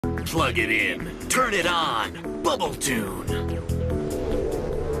Plug it in. Turn it on. Bubble Tune.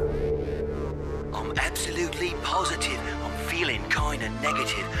 I'm absolutely positive. I'm feeling kinda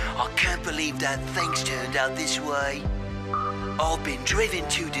negative. I can't believe that things turned out this way. I've been driven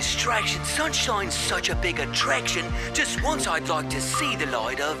to distraction. Sunshine's such a big attraction. Just once I'd like to see the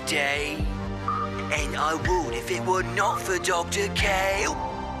light of day. And I would if it were not for Dr. K.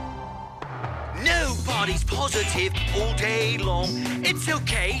 Nobody's positive all day long. It's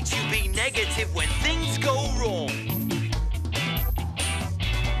okay to be negative when things go wrong.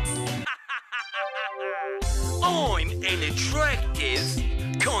 I'm an attractive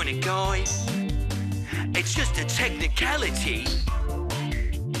kind of guy. It's just a technicality.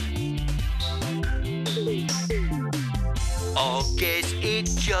 I guess it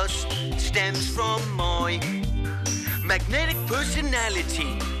just stems from my magnetic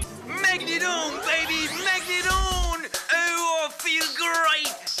personality. Magnet on, baby, magnet on! Oh, I feel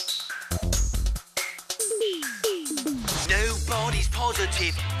great! Nobody's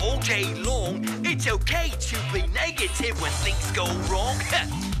positive all day long. It's okay to be negative when things go wrong.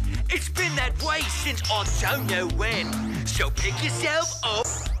 It's been that way since I don't know when. So pick yourself up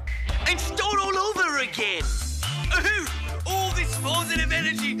and start all over again. Ooh, all this positive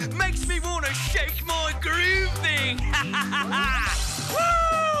energy makes me want to shake my groove thing.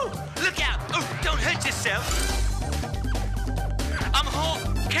 Woo! Look out! Oh, don't hurt yourself. I'm hot.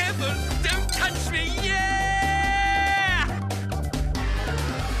 Careful! Don't touch me! Yeah!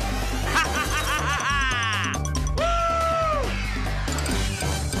 Woo!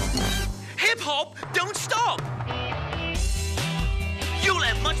 Hip hop, don't stop. You'll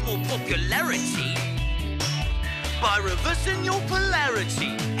have much more popularity by reversing your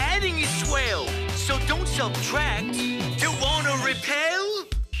polarity. Adding is swell, so don't subtract. You wanna repel?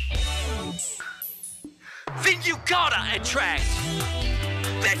 Then you gotta attract.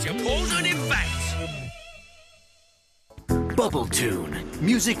 That's a positive fact. Bubble Tune.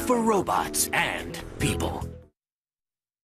 Music for robots and people.